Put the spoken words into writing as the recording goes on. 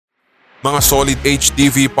Mga solid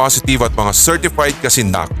HTV positive at mga certified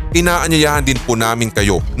kasindak, inaanyayahan din po namin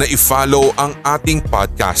kayo na i-follow ang ating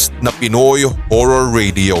podcast na Pinoy Horror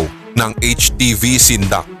Radio ng HTV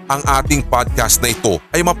Sindak. Ang ating podcast na ito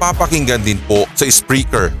ay mapapakinggan din po sa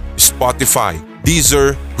Spreaker, Spotify,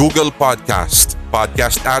 Deezer, Google Podcast,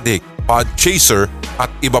 Podcast Addict, Podchaser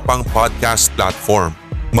at iba pang podcast platform.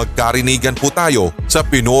 Magkarinigan po tayo sa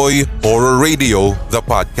Pinoy Horror Radio, the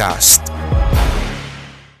podcast.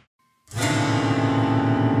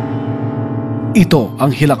 Ito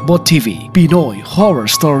ang Hilakbot TV, Pinoy Horror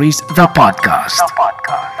Stories, the podcast.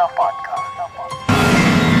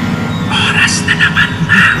 Oras na naman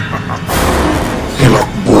na.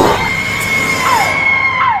 Hilakbot.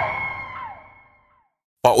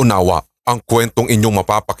 Paunawa, ang kwentong inyong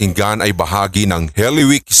mapapakinggan ay bahagi ng Heli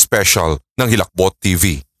Week Special ng Hilakbot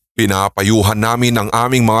TV. Pinapayuhan namin ang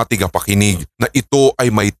aming mga tigapakinig na ito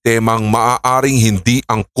ay may temang maaaring hindi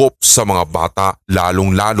angkop sa mga bata,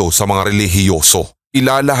 lalong-lalo sa mga relihiyoso.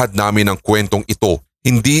 Ilalahad namin ang kwentong ito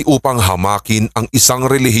hindi upang hamakin ang isang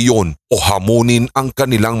relihiyon o hamunin ang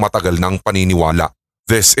kanilang matagal ng paniniwala.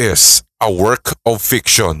 This is a work of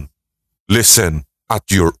fiction. Listen at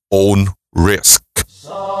your own risk.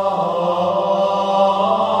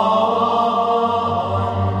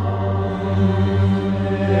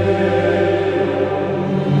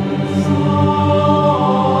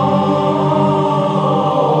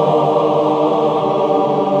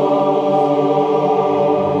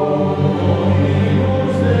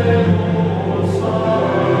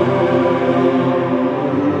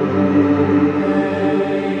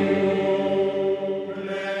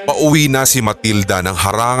 Pauwi na si Matilda nang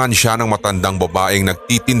harangan siya ng matandang babaeng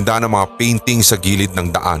nagtitinda ng mga painting sa gilid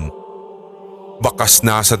ng daan. Bakas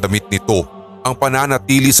na sa damit nito ang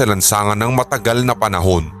pananatili sa lansangan ng matagal na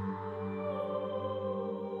panahon.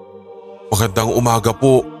 Magandang umaga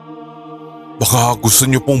po. Baka gusto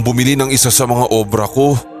niyo pong bumili ng isa sa mga obra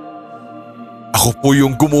ko. Ako po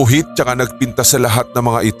yung gumuhit tsaka nagpinta sa lahat ng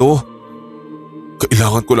mga ito.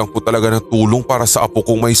 Kailangan ko lang po talaga ng tulong para sa apo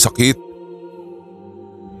kong may sakit.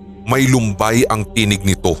 May lumbay ang tinig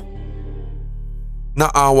nito.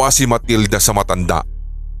 Naawa si Matilda sa matanda.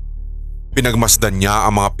 Pinagmasdan niya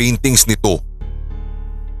ang mga paintings nito.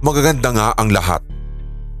 Magaganda nga ang lahat.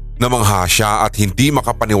 Namangha siya at hindi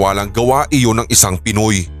makapaniwalang gawa iyon ng isang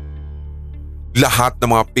Pinoy. Lahat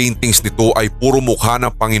ng mga paintings nito ay puro mukha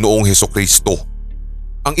ng Panginoong Hesukristo.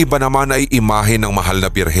 Ang iba naman ay imahe ng mahal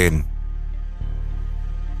na birhen.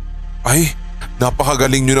 Ay,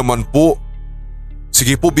 napakagaling niyo naman po.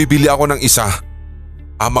 Sige po, bibili ako ng isa.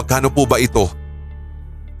 Magkano po ba ito?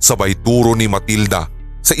 Sabay turo ni Matilda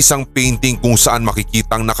sa isang painting kung saan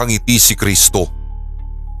makikitang nakangiti si Kristo.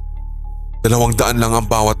 200 lang ang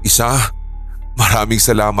bawat isa. Maraming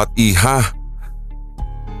salamat, iha.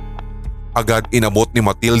 Agad inabot ni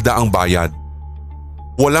Matilda ang bayad.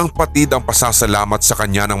 Walang patid ang pasasalamat sa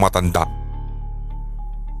kanya ng matanda.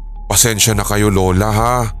 Pasensya na kayo, Lola,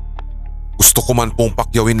 ha? Gusto ko man pong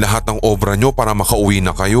pakyawin lahat ng obra nyo para makauwi na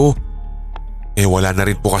kayo. Wala na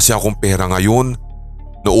rin po kasi akong pera ngayon.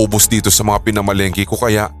 Naubos dito sa mga pinamalengke ko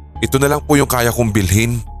kaya ito na lang po yung kaya kong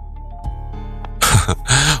bilhin.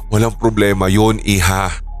 Walang problema yun, iha.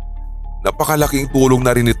 Napakalaking tulong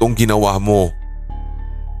na rin itong ginawa mo.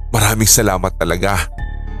 Maraming salamat talaga.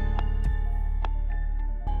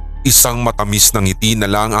 Isang matamis na ngiti na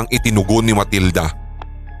lang ang itinugon ni Matilda.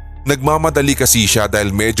 Nagmamadali kasi siya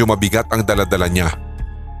dahil medyo mabigat ang daladala niya.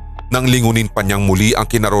 Nang lingunin pa niyang muli ang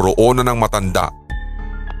kinaroroonan ng matanda,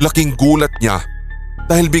 laking gulat niya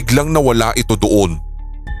dahil biglang nawala ito doon.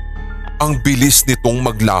 Ang bilis nitong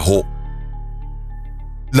maglaho.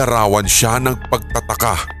 Larawan siya ng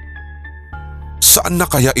pagtataka. Saan na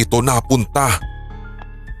kaya ito napunta?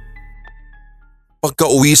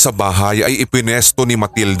 Pagka-uwi sa bahay ay ipinesto ni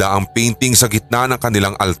Matilda ang painting sa gitna ng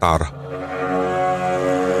kanilang altar.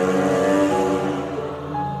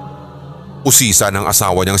 Usisa ng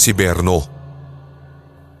asawa niyang si Berno.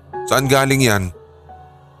 Saan galing yan?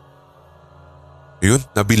 Yun,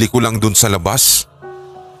 nabili ko lang dun sa labas.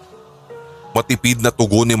 Matipid na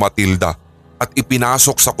tugon ni Matilda at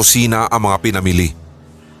ipinasok sa kusina ang mga pinamili.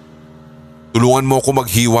 Tulungan mo ako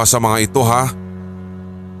maghiwa sa mga ito, ha?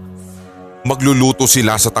 Magluluto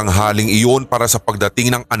sila sa tanghaling iyon para sa pagdating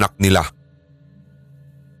ng anak nila.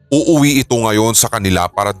 Uuwi ito ngayon sa kanila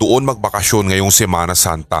para doon magbakasyon ngayong Semana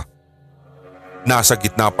Santa. Nasa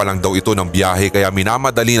gitna pa lang daw ito ng biyahe kaya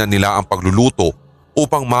minamadali na nila ang pagluluto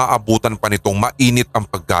upang maabutan pa nitong mainit ang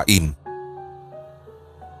pagkain.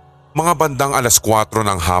 Mga bandang 4:00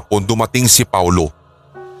 ng hapon dumating si Paulo,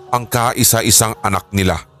 ang kaisa-isang anak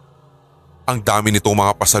nila. Ang dami nitong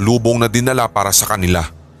mga pasalubong na dinala para sa kanila.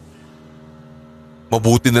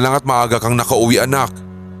 Mabuti na lang at maaga kang nakauwi anak.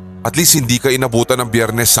 At least hindi ka inabutan ng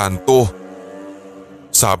Biyernes Santo.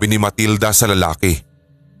 Sabi ni Matilda sa lalaki.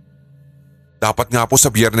 Dapat nga po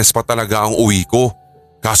sa Biyernes pa talaga ang uwi ko.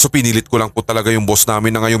 Kaso pinilit ko lang po talaga yung boss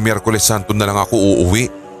namin na ngayong Miyerkules Santo na lang ako uuwi.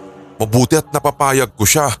 Mabuti at napapayag ko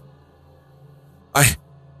siya. Ay,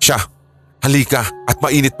 siya, halika at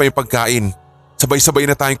mainit pa yung pagkain. Sabay-sabay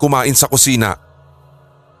na tayong kumain sa kusina.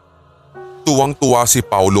 Tuwang-tuwa si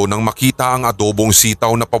Paulo nang makita ang adobong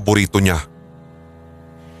sitaw na paborito niya.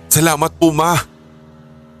 Salamat po ma.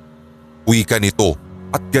 Wika nito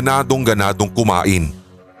at ganadong-ganadong kumain.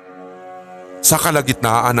 Sa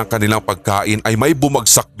kalagitnaan ng kanilang pagkain ay may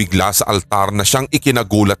bumagsak bigla sa altar na siyang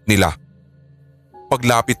ikinagulat nila.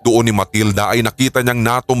 Paglapit doon ni Matilda ay nakita niyang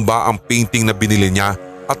natumba ang painting na binili niya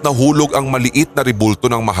at nahulog ang maliit na ribulto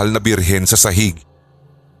ng mahal na birhen sa sahig.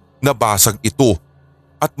 Nabasag ito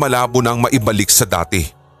at malabo nang maibalik sa dati.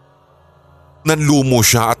 Nanlumo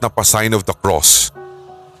siya at napa-sign of the cross.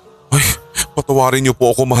 Ay, patawarin niyo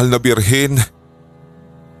po ako mahal na birhen.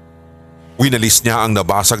 Winalis niya ang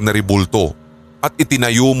nabasag na ribulto at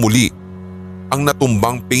itinayo muli ang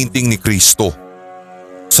natumbang painting ni Kristo.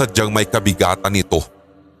 Sadyang may kabigatan ito.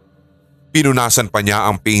 Pinunasan pa niya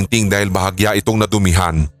ang painting dahil bahagya itong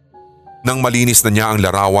nadumihan. Nang malinis na niya ang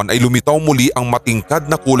larawan ay lumitaw muli ang matingkad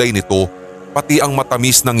na kulay nito pati ang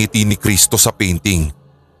matamis ng ngiti ni Kristo sa painting.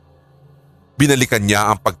 Binalikan niya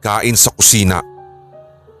ang pagkain sa kusina.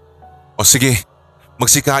 O sige,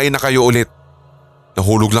 magsikain na kayo ulit.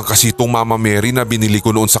 Nahulog lang kasi itong Mama Mary na binili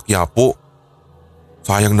ko noon sa Quiapo.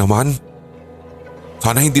 Sayang naman.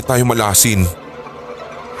 Sana hindi tayo malasin.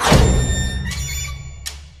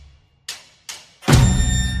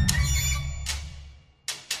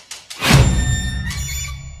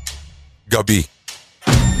 Gabi.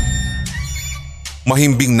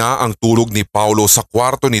 Mahimbing na ang tulog ni Paulo sa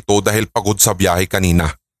kwarto nito dahil pagod sa biyahe kanina.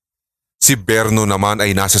 Si Berno naman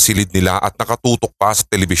ay nasa silid nila at nakatutok pa sa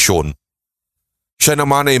telebisyon. Siya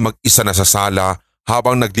naman ay mag-isa na sa sala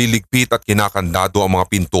habang nagliligpit at kinakandado ang mga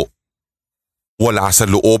pinto. Wala sa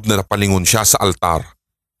loob na napalingon siya sa altar.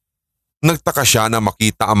 Nagtaka siya na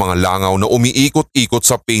makita ang mga langaw na umiikot-ikot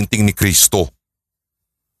sa painting ni Kristo.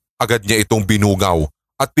 Agad niya itong binugaw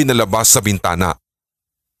at pinalabas sa bintana.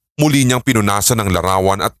 Muli niyang pinunasan ng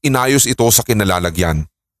larawan at inayos ito sa kinalalagyan.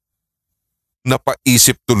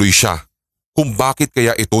 Napaisip tuloy siya kung bakit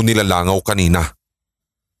kaya ito nilalangaw kanina.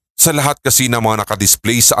 Sa lahat kasi ng mga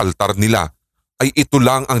nakadisplay sa altar nila ay ito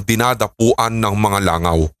lang ang dinadapuan ng mga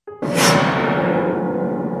langaw.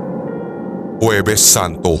 Huwebes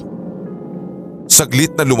Santo.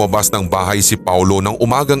 Saglit na lumabas ng bahay si Paulo ng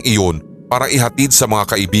umagang iyon para ihatid sa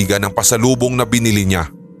mga kaibigan ang pasalubong na binili niya.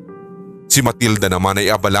 Si Matilda naman ay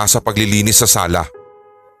abala sa paglilinis sa sala.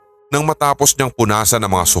 Nang matapos niyang punasan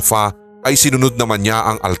ang mga sofa ay sinunod naman niya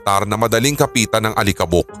ang altar na madaling kapitan ng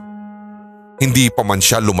alikabok. Hindi pa man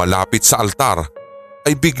siya lumalapit sa altar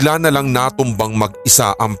ay bigla na lang natumbang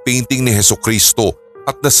mag-isa ang painting ni Hesukristo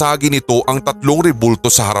at nasagi nito ang 3 ribulto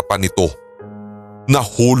sa harapan nito.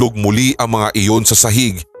 Nahulog muli ang mga iyon sa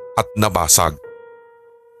sahig at nabasag.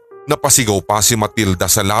 Napasigaw pa si Matilda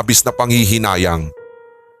sa labis na panghihinayang.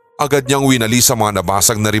 Agad niyang winalis ang mga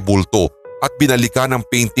nabasag na ribulto at binalikan ang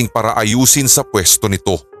painting para ayusin sa pwesto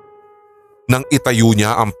nito. Nang itayo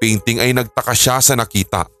niya ang painting ay nagtaka siya sa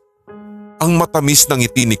nakita. Ang matamis na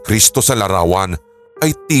ngiti ni Kristo sa larawan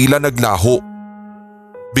ay tila naglaho.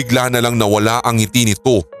 Bigla na lang nawala ang ngiti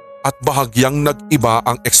nito at bahagyang nag-iba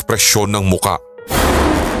ang ekspresyon ng muka.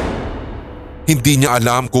 Hindi niya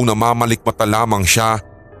alam kung namamalikmata lamang siya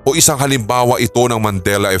o isang halimbawa ito ng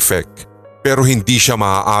Mandela Effect. Pero hindi siya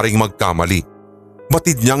maaaring magkamali.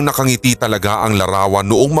 Batid niyang nakangiti talaga ang larawan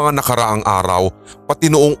noong mga nakaraang araw pati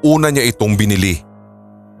noong una niya itong binili.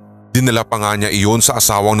 Dinala pa nga niya iyon sa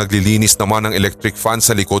asawang naglilinis naman ng electric fan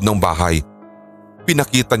sa likod ng bahay.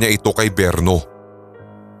 Pinakita niya ito kay Berno.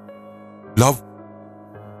 Love,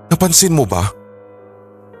 napansin mo ba?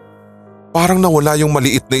 Parang nawala yung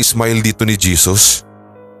maliit na smile dito ni Jesus.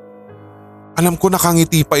 Alam ko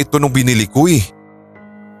nakangiti pa ito nung binili ko eh.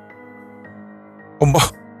 Aba,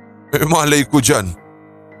 malay ko dyan.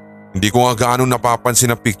 Hindi ko nga gaano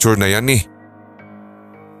napapansin ang picture na yan eh.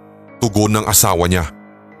 Tugon ng asawa niya.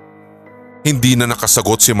 Hindi na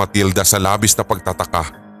nakasagot si Matilda sa labis na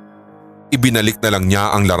pagtataka. Ibinalik na lang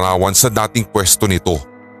niya ang larawan sa dating pwesto nito.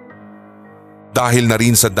 Dahil na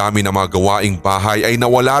rin sa dami ng mga gawaing bahay ay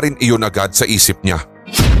nawala rin iyon agad sa isip niya.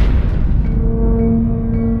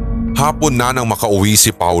 Hapon na nang makauwi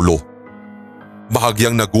si Paulo.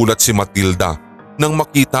 Bahagyang nagulat si Matilda nang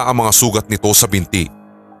makita ang mga sugat nito sa binti.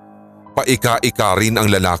 Paika-ika rin ang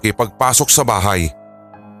lalaki pagpasok sa bahay.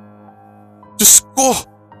 Diyos ko!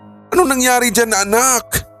 Anong nangyari dyan,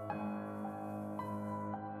 anak?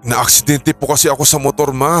 Naaksidente po kasi ako sa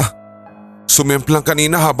motor, ma. Sumemplang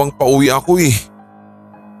kanina habang pauwi ako eh.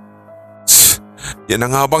 Yan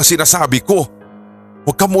ang habang sinasabi ko.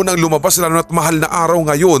 Huwag ka munang lumabas lalo na't mahal na araw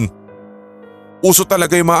ngayon. Uso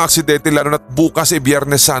talaga yung mga aksidente lalo na't bukas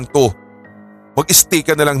Biyernes Santo. Mag-stay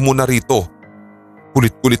ka na lang muna rito.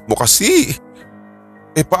 Kulit-kulit mo kasi.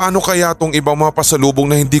 Paano kaya tong ibang mga pasalubong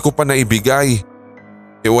na hindi ko pa naibigay?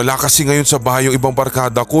 Wala kasi ngayon sa bahay yung ibang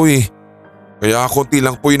barkada ko eh. Kaya konti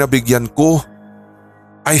lang po yung nabigyan ko.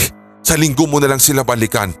 Ay, sa linggo mo na lang sila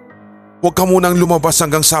balikan. Huwag ka munang lumabas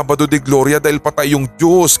hanggang Sabado de Gloria dahil patay yung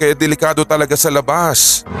Diyos kaya delikado talaga sa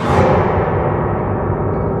labas.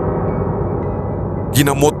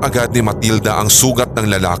 Ginamot agad ni Matilda ang sugat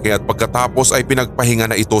ng lalaki at pagkatapos ay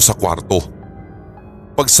pinagpahinga na ito sa kwarto.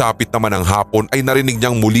 Pagsapit naman ng hapon ay narinig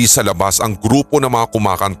niyang muli sa labas ang grupo ng mga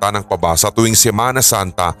kumakanta ng pabasa tuwing Semana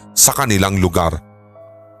Santa sa kanilang lugar.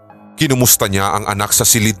 Kinumusta niya ang anak sa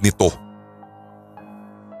silid nito.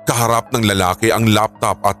 Kaharap ng lalaki ang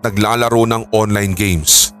laptop at naglalaro ng online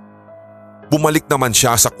games. Bumalik naman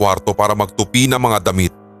siya sa kwarto para magtupi ng mga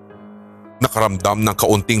damit. Nakaramdam ng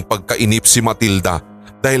kaunting pagkainip si Matilda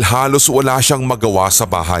dahil halos wala siyang magawa sa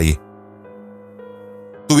bahay.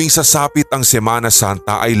 Tuwing sasapit ang Semana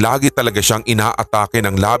Santa ay lagi talaga siyang inaatake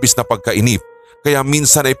ng labis na pagkainip kaya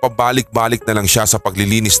minsan ay pabalik-balik na lang siya sa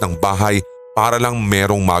paglilinis ng bahay para lang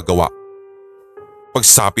merong magawa.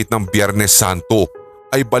 Pagsapit ng Biyernes Santo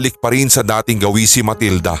ay balik pa rin sa dating gawi si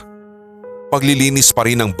Matilda. Paglilinis pa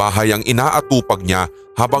rin ng bahay ang inaatupag niya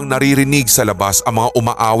habang naririnig sa labas ang mga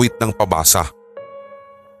umaawit ng pabasa.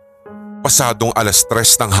 Pasadong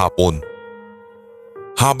 3:00 ng hapon.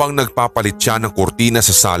 Habang nagpapalit siya ng kurtina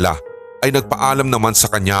sa sala, ay nagpaalam naman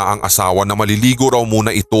sa kanya ang asawa na maliligo raw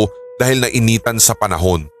muna ito dahil nainitan sa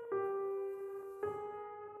panahon.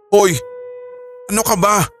 Hoy! Ano ka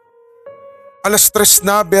ba? 3:00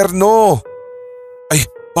 na, Berno! Ay,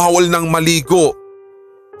 bawal nang maligo.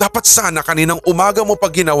 Dapat sana kaninang umaga mo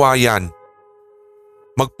pa ginawa yan.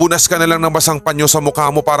 Magpunas ka na lang ng basang panyo sa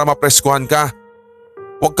mukha mo para mapreskuhan ka.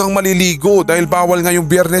 Huwag kang maliligo dahil bawal ngayong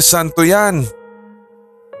Biyernes Santo yan.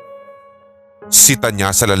 Sita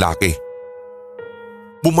niya sa lalaki.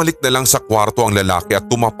 Bumalik na lang sa kwarto ang lalaki at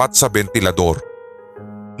tumapat sa bentilador.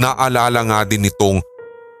 Naalala nga din nitong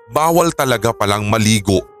bawal talaga palang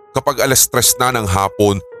maligo kapag 3:00 na ng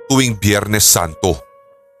hapon tuwing Biyernes Santo.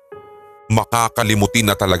 Makakalimutin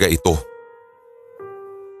na talaga ito.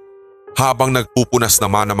 Habang nagpupunas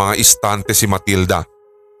naman ng mga istante si Matilda,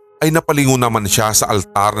 ay napalingon naman siya sa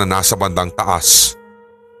altar na nasa bandang taas.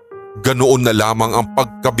 Ganoon na lamang ang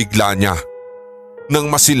pagkabigla niya nang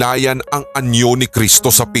masilayan ang anyo ni Kristo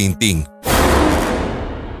sa painting.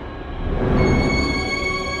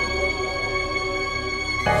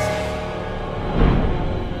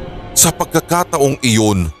 Sa pagkakataong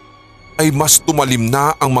iyon ay mas tumalim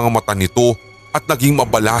na ang mga mata nito at naging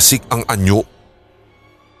mabalasik ang anyo.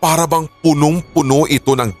 Para bang punong-puno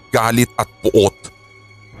ito ng galit at puot.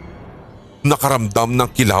 Nakaramdam ng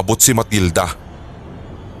kilabot si Matilda.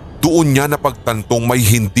 Doon niya napagtantong may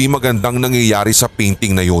hindi magandang nangyayari sa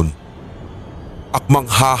painting na yun. Akmang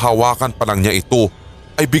hahawakan pa lang niya ito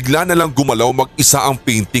ay bigla na lang gumalaw mag-isa ang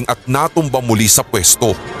painting at natumba muli sa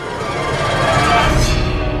pwesto.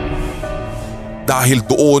 Dahil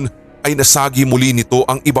doon ay nasagi muli nito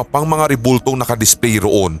ang iba pang mga rebultong nakadisplay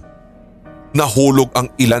roon. Nahulog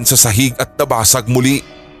ang ilan sa sahig at nabasag muli.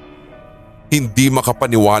 Hindi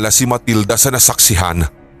makapaniwala si Matilda sa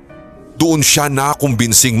nasaksihan. Doon siya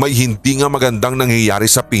nakumbinsing may hindi nga magandang nangyayari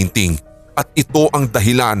sa painting at ito ang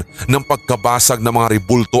dahilan ng pagkabasag ng mga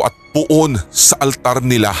rebulto at puon sa altar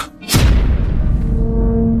nila.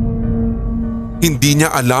 Hindi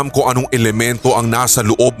niya alam kung anong elemento ang nasa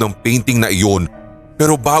loob ng painting na iyon,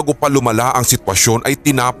 pero bago pa lumala ang sitwasyon ay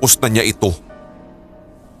tinapos na niya ito.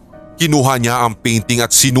 Kinuha niya ang painting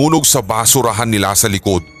at sinunog sa basurahan nila sa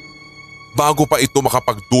likod. Bago pa ito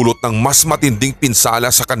makapagdulot ng mas matinding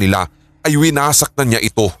pinsala sa kanila ay winasak na niya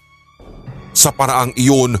ito. Sa paraang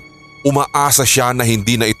iyon, umaasa siya na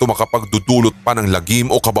hindi na ito makapagdudulot pa ng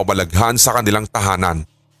lagim o kababalaghan sa kanilang tahanan.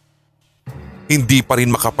 Hindi pa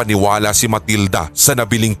rin makapaniwala si Matilda sa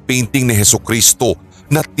nabiling painting ni Hesukristo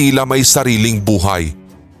na tila may sariling buhay.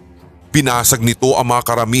 Binasag nito ang mga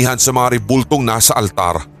karamihan sa mga rebultong nasa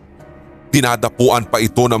altar. Dinadapuan pa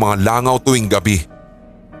ito ng mga langaw tuwing gabi.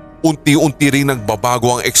 Unti-unti ring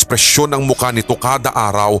nagbabago ang ekspresyon ng mukha nito kada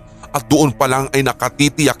araw at doon pa lang ay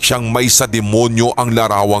nakatitiyak siyang may sa demonyo ang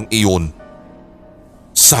larawang iyon.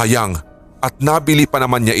 Sayang at nabili pa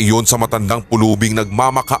naman niya iyon sa matandang pulubing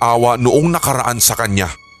nagmamakaawa noong nakaraan sa kanya.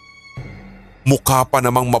 Mukha pa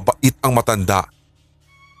namang mabait ang matanda.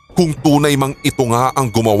 Kung tunay mang ito nga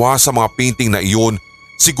ang gumawa sa mga painting na iyon,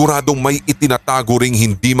 siguradong may itinatago ring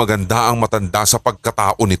hindi maganda ang matanda sa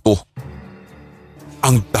pagkatao nito.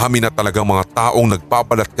 Ang dami na talagang mga taong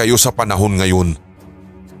nagpapalat kayo sa panahon ngayon.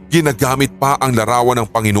 Ginagamit pa ang larawan ng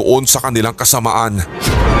Panginoon sa kanilang kasamaan.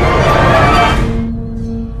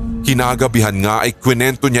 Kinagabihan nga ay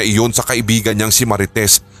kwento niya iyon sa kaibigan niyang si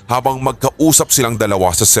Marites habang magkausap silang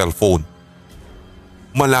dalawa sa cellphone.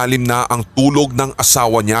 Malalim na ang tulog ng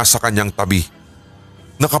asawa niya sa kanyang tabi.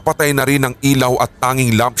 Nakapatay na rin ang ilaw at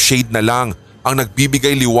tanging lampshade na lang ang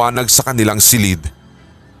nagbibigay liwanag sa kanilang silid.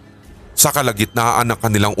 Sa kalagitnaan ng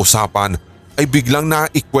kanilang usapan ay biglang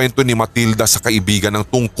naikwento ni Matilda sa kaibigan ng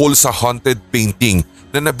tungkol sa haunted painting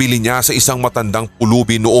na nabili niya sa isang matandang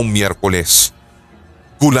pulubi noong Miyerkules.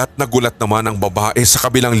 Gulat naman ang babae sa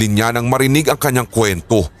kabilang linya nang marinig ang kanyang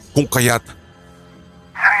kwento, kung kaya't,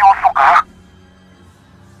 "Seryoso ka?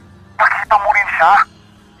 Nakita mo rin siya?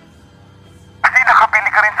 Kasi nakabili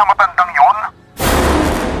ka rin sa matandang yon?"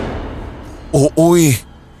 "Ooy.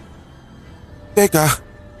 Teka,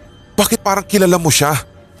 bakit parang kilala mo siya?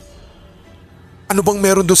 Ano bang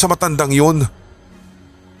meron doon sa matandang yon?"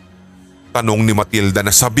 Tanong ni Matilda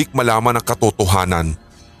na sabik malaman ang katotohanan.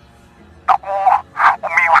 "Naku,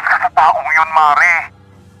 umiwas ka sa taong yun, Mare.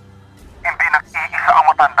 Hindi nag-iisa ang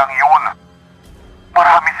matandang yun.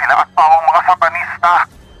 Marami sila at pawang mga satanista.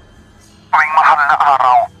 Tuwing mahal na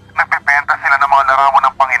araw, nagbebenta sila ng mga larawan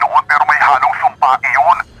ng Panginoon pero may halong sumpa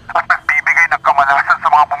iyon at nagbibigay ng kamalasan sa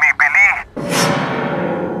mga bumibili.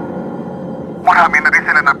 Marami na rin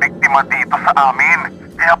sila na biktima dito sa amin,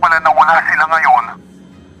 kaya pala nawala sila ngayon.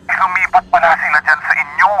 Lumipat pala sila dyan sa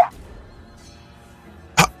inyo."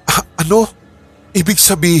 Ano? Ibig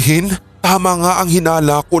sabihin, tama nga ang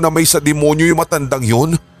hinala ko na may sa demonyo yung matandang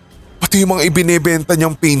yon? Pati yung mga ibinebenta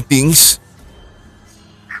niyang paintings?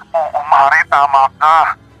 "Oo, Mare, tama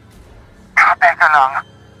ka. Pero teka lang,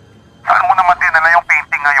 saan mo naman dinala yung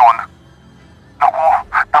painting ngayon? Naku,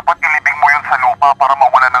 dapat ilibing mo yun sa lupa para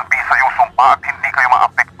mawala ng bisa yung sumpa at hindi kayo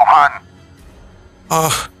maapektuhan."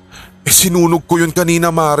 Sinunog ko yun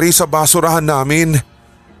kanina, Mari, sa basurahan namin.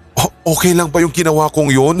 Okay lang ba yung ginawa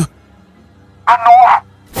kong yun? "Ano?"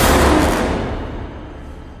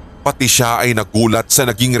 Pati siya ay nagulat sa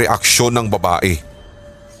naging reaksyon ng babae.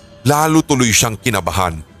 Lalo tuloy siyang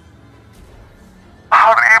kinabahan.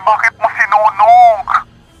 "Mare, bakit mo sinunog?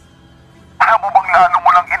 Alam mo bang lalo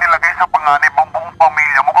mo lang inilagay sa panganib ang buong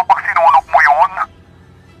pamilya mo kapag sinunog mo yun?"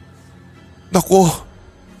 Naku,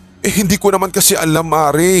 hindi ko naman kasi alam,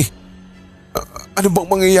 Mari. Ano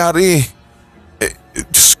bang mangyayari?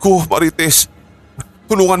 Diyos ko, Marites,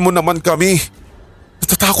 tulungan mo naman kami.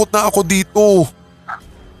 Natatakot na ako dito.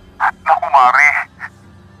 "Naku, Mare,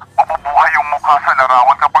 mabubuhay yung mukha sa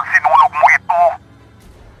larawan kapag sinunog mo ito.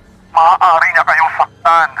 Maaari niya kayong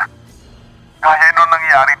saktan. Gaya nung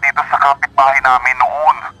nangyari dito sa kapitbahay namin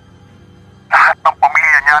noon. Lahat ng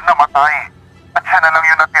pamilya niya namatay at siya na lang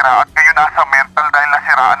yung natira at ngayon nasa mental dahil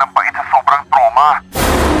nasiraan ng bait sa sobrang trauma."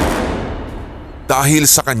 Dahil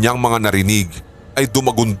sa kanyang mga narinig ay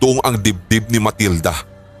dumagundong ang dibdib ni Matilda.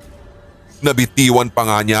 Nabitiwan pa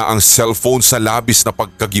nga niya ang cellphone sa labis na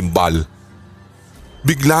pagkagimbal.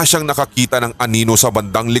 Bigla siyang nakakita ng anino sa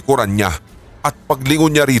bandang likuran niya at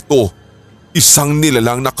paglingon niya rito, isang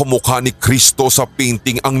nilalang na kamukha ni Kristo sa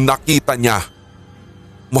painting ang nakita niya.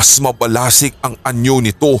 Mas mabalasik ang anyo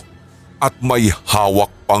nito at may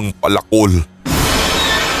hawak pang palakol.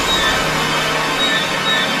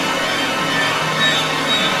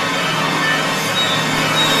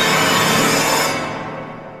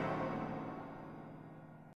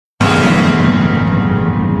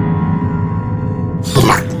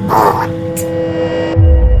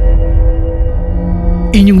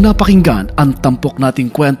 Inyong napakinggan ang tampok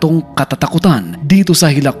nating kwentong katatakutan dito sa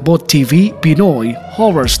Hilakbot TV Pinoy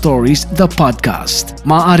Horror Stories The Podcast.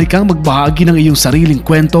 Maaari kang magbahagi ng iyong sariling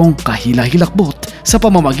kwentong kahila-hilakbot sa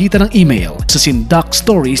pamamagitan ng email sa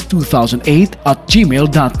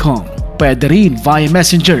sindakstories2008@gmail.com. Pwede rin via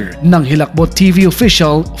Messenger ng Hilakbot TV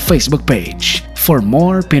Official Facebook page. For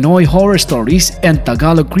more Pinoy horror stories and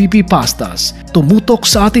Tagalog creepypastas, tumutok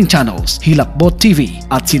sa ating channels Hilakbot TV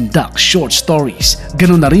at Sindak Short Stories.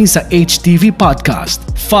 Ganun na rin sa HTV Podcast.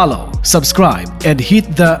 Follow, subscribe, and hit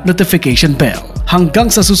the notification bell. Hanggang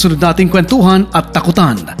sa susunod nating kwentuhan at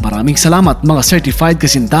takutan. Maraming salamat mga certified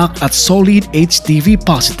kasindak at solid HTV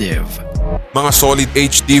positive. Mga solid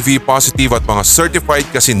HTV positive at mga certified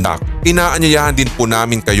kasindak, inaanyayahan din po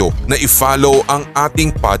namin kayo na i-follow ang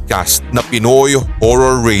ating podcast na Pinoy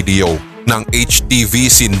Horror Radio ng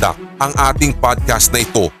HTV Sindak. Ang ating podcast na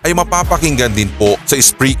ito ay mapapakinggan din po sa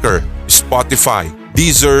Spreaker, Spotify,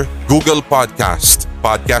 Deezer, Google Podcast,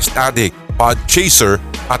 Podcast Addict, Podchaser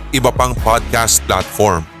at iba pang podcast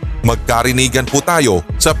platform. Magkarinigan po tayo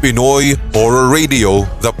sa Pinoy Horror Radio,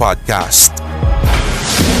 the podcast.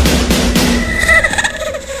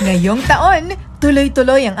 Ngayong taon,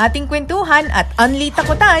 tuloy-tuloy ang ating kwentuhan at unli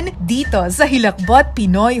takutan dito sa Hilakbot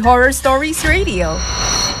Pinoy Horror Stories Radio.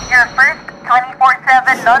 Your first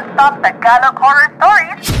 24/7 non-stop Tagalog horror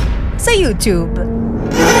stories Sa YouTube.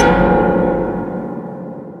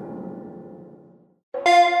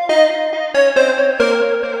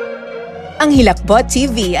 Ang Hilakbot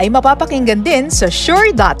TV ay mapapakinggan din sa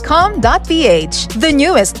shure.com.ph, the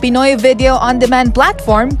newest Pinoy video on-demand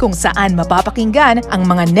platform kung saan mapapakinggan ang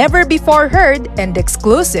mga never-before-heard and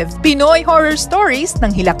exclusive Pinoy horror stories ng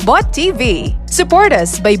Hilakbot TV. Support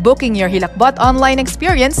us by booking your Hilakbot online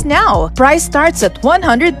experience now. Price starts at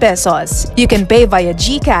 100 pesos. You can pay via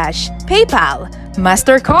GCash, PayPal,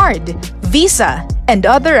 MasterCard, Visa, and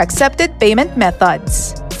other accepted payment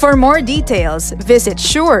methods. For more details, visit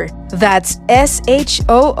Shure, that's SHOOR.com.ph,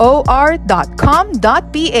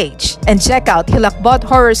 and check out Hilakbot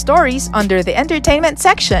Horror Stories under the Entertainment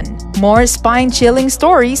section. More spine-chilling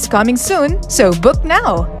stories coming soon, so book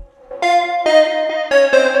now!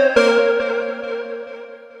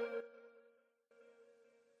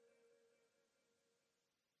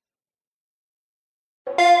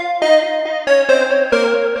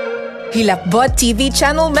 Hilakbot TV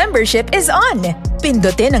channel membership is on!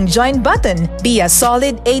 Pindutin ang join button, be a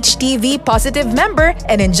solid HTV Positive member,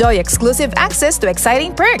 and enjoy exclusive access to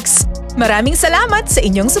exciting perks. Maraming salamat sa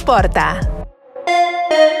inyong suporta!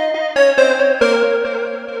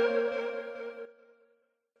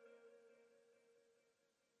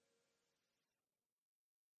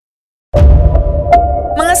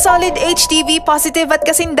 Mga solid HTV Positive at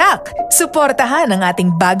kasindak, suportahan ang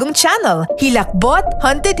ating bagong channel, Hilakbot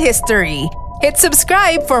Haunted History. Hit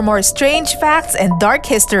subscribe for more strange facts and dark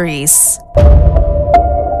histories.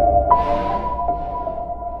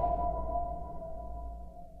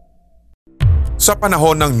 Sa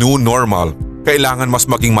panahon ng new normal, kailangan mas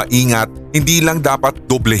maging maingat, hindi lang dapat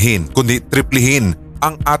doblehin kundi triplihin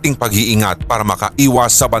ang ating pag-iingat para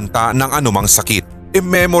makaiwas sa banta ng anumang sakit.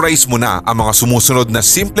 I-memorize mo na ang mga sumusunod na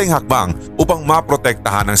simpleng hakbang upang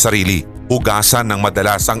maprotektahan ang sarili. Hugasan ng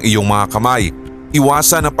madalas ang iyong mga kamay.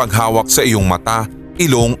 Iwasan ang paghawak sa iyong mata,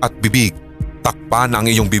 ilong at bibig. Takpan ang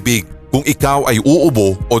iyong bibig kung ikaw ay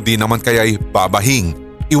uubo o di naman kaya'y babahing.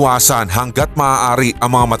 Iwasan hanggat maaari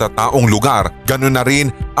ang mga matataong lugar, ganun na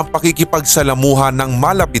rin ang pakikipagsalamuhan ng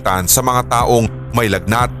malapitan sa mga taong may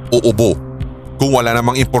lagnat o ubo. Kung wala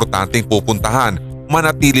namang importanteng pupuntahan,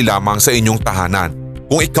 manatili lamang sa inyong tahanan.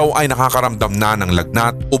 Kung ikaw ay nakakaramdam na ng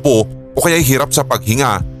lagnat, ubo o kaya'y hirap sa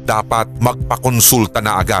paghinga, dapat magpakonsulta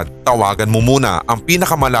na agad. Tawagan mo muna ang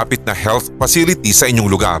pinakamalapit na health facility sa inyong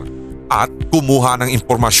lugar at kumuha ng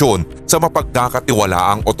impormasyon sa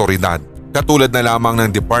mapagkakatiwalaang otoridad. Katulad na lamang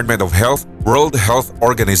ng Department of Health, World Health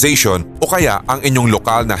Organization o kaya ang inyong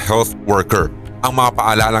lokal na health worker. Ang mga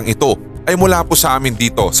paalalang ito ay mula po sa amin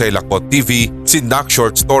dito sa Hilakbot TV, Sindak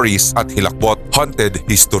Short Stories at Hilakbot Haunted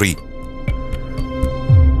History.